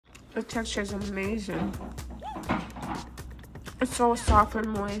The texture is amazing. It's so soft and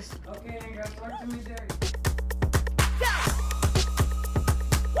moist. Okay, nigga, talk to me dirty.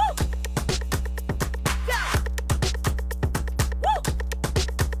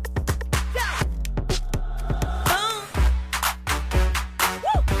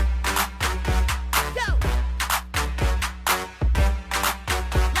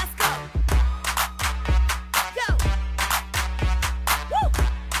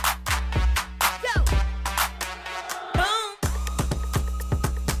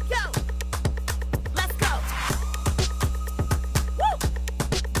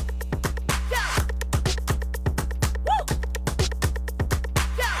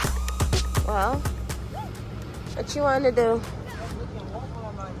 Well, what you want to do?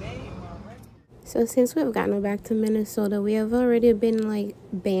 So since we've gotten back to Minnesota, we have already been like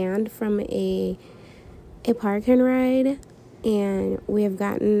banned from a park and ride, and we have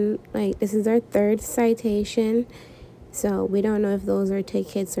gotten like, this is our 3rd citation. So we don't know if those are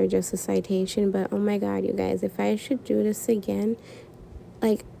tickets or just a citation, but oh my god, you guys, if I should do this again,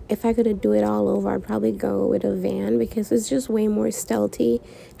 like if I could do it all over, I'd probably go with a van, because it's just way more stealthy.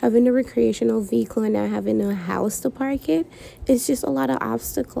 Having a recreational vehicle and not having a house to park it, it's just a lot of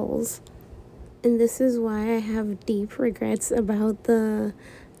obstacles. And this is why I have deep regrets about the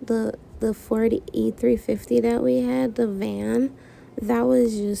Ford E350 that we had, the van. That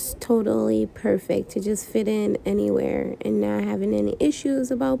was just totally perfect to just fit in anywhere and not having any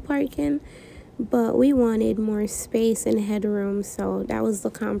issues about parking. But we wanted more space and headroom, so that was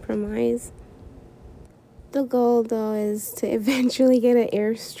the compromise. The goal, though, is to eventually get an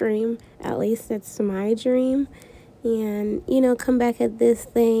Airstream. At least that's my dream. And, you know, come back at this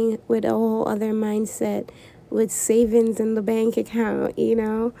thing with a whole other mindset, with savings in the bank account, you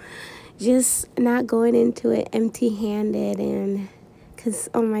know. Just not going into it empty-handed. And because,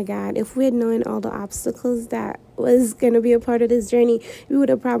 oh my god, if we had known all the obstacles that was going to be a part of this journey, we would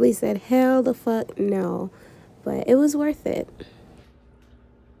have probably said, hell the fuck no. But it was worth it.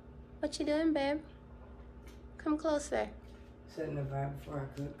 What you doing, babe? Come closer. Setting the vibe before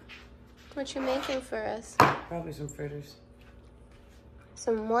I cook. What you making for us? Probably some fritters.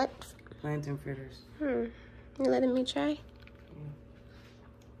 Some what? Plantain fritters. You letting me try? Yeah.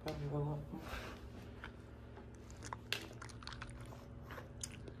 Probably will.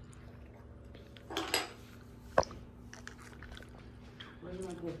 Where's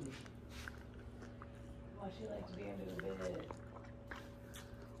my cookie? Why she likes to be under the bed?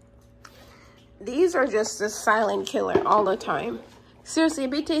 These are just a silent killer all the time. Seriously,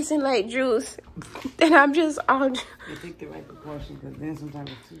 it be tasting like juice. And I'm just all... You take the right proportion, because then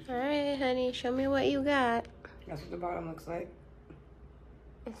sometimes it's too... Alright, honey, show me what you got. That's what the bottom looks like.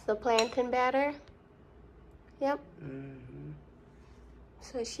 It's the plantain batter. Yep. Mm-hmm.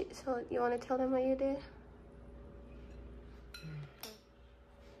 So you want to tell them what you did?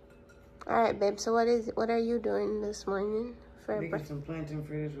 Alright, babe, so what are you doing this morning for Making some plantain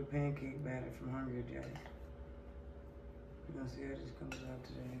fritters with pancake batter from Hungry Jack. You're gonna see how this comes out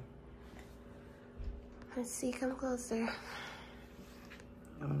today. Let's see, come closer.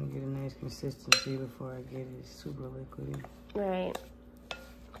 I want to get a nice consistency before I get it super liquidy. Right.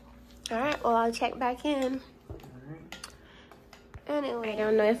 Alright, well, I'll check back in. Alright. Anyway, I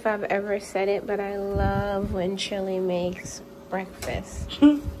don't know if I've ever said it, but I love when Chilli makes breakfast.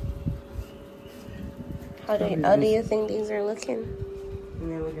 How do you think these are looking? And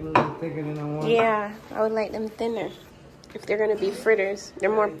they're looking a little thicker than I want. Yeah, I would like them thinner. If they're gonna be fritters, they're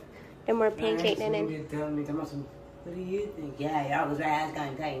more pancake than it. What do you think? Yeah, I was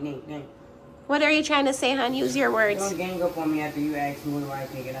asking tight. What are you trying to say, hon? Use your words. Don't gang up on me after you ask me what do I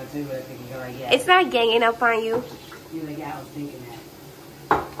think, and I tell you what I think. You're like, yeah. It's not ganging up on you. You're like, yeah, I was thinking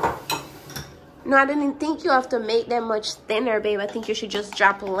that. No, I didn't think you have to make them much thinner, babe. I think you should just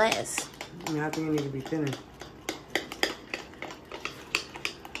drop less. Yeah, I think it needs to be thinner.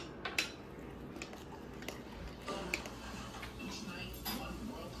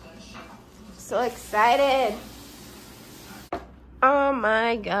 So excited. Oh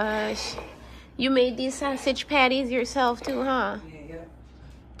my gosh. You made these sausage patties yourself too, huh? Yeah.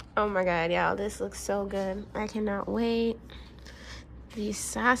 Oh my god, y'all, this looks so good. I cannot wait. The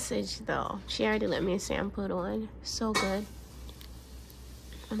sausage, though, she already let me sample one. So good.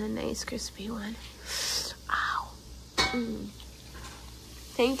 And a nice crispy one. Ow.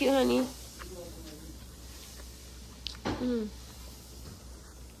 Thank you, honey.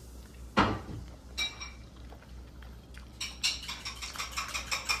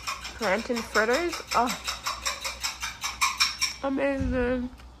 Plantain fritters. Oh, amazing.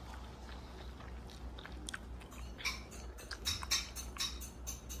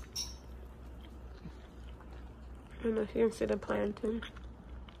 I don't know if you can see the plantain.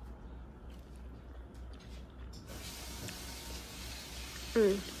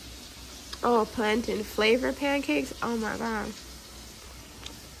 Oh, plantain flavor pancakes. Oh my god.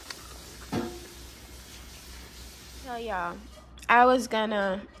 So y'all, I was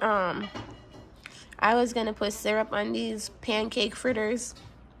gonna put syrup on these pancake fritters.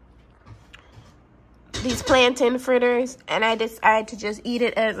 These plantain fritters, and I decided to just eat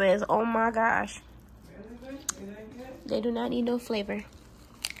it as is. Oh my gosh. They do not need no flavor.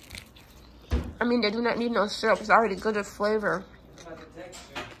 I mean, they do not need no syrup. It's already good at flavor.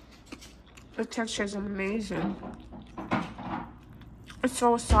 The texture is amazing. It's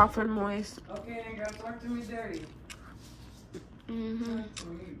so soft and moist. Okay, then girl, talk to me dirty.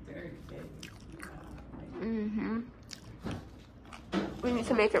 We need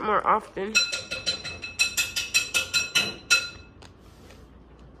to make it more often.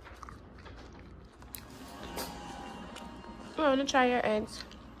 I want to try your eggs.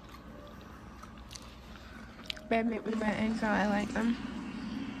 Babe, make me my eggs how I like them.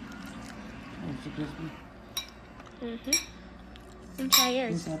 And try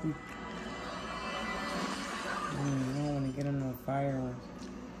yours. You don't want to get them no fire ones.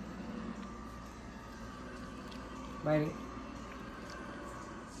 Bite it.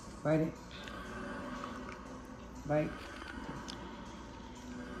 Bite it. Bite.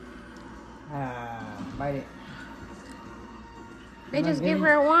 Bite it. They just give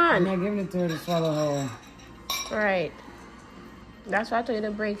her one. I'm not giving it to her to swallow whole. Right. That's why I told you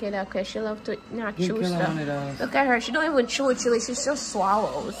to break it up, because she loves to not chew stuff. One of those. Look at her. She don't even chew it, Chilli. She just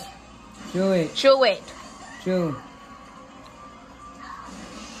swallows. Chew it. Chew it. Chew.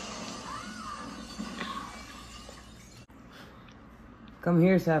 Come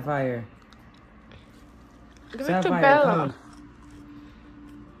here, Sapphire. Give Sapphire, it to Bella. come.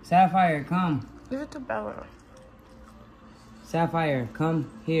 Sapphire, come. Give it to Bella. Sapphire, come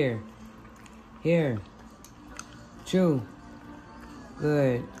here. Here. Chew.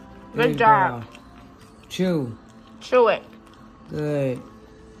 Good. Good job. Girl. Chew. Chew it. Good.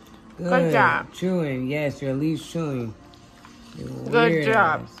 Good job. Chewing. Yes, you're at least chewing. Good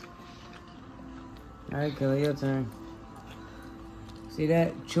job. All right, Kelly, your turn. See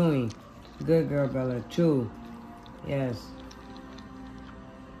that? Chewing. Good girl, Bella. Chew. Yes.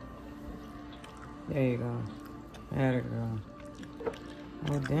 There you go. Atta girl.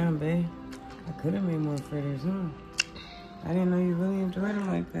 Oh, damn, babe. I could have made more fritters, huh? I didn't know you really enjoyed them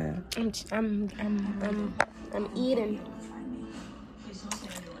like that. I'm eating.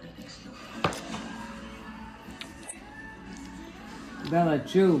 Bella,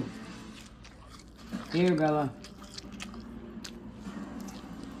 chew. Here, Bella.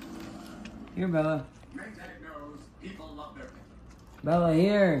 Here, Bella. Bella,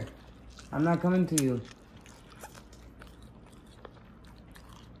 here. I'm not coming to you.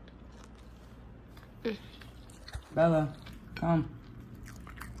 Bella, come.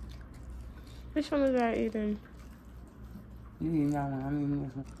 Which one was I eating? You eating that one. I'm eating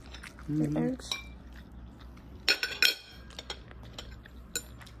this one. The eggs.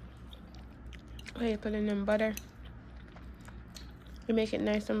 Oh, you put in them butter. You make it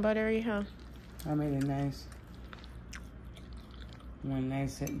nice and buttery, huh? I made it nice. One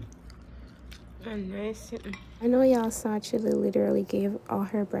nice sitting. A nice sitting. I know y'all saw Chilli literally gave all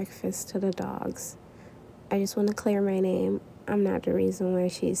her breakfast to the dogs. I just want to clear my name. I'm not the reason why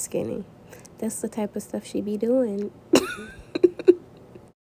she's skinny. That's the type of stuff she be doing.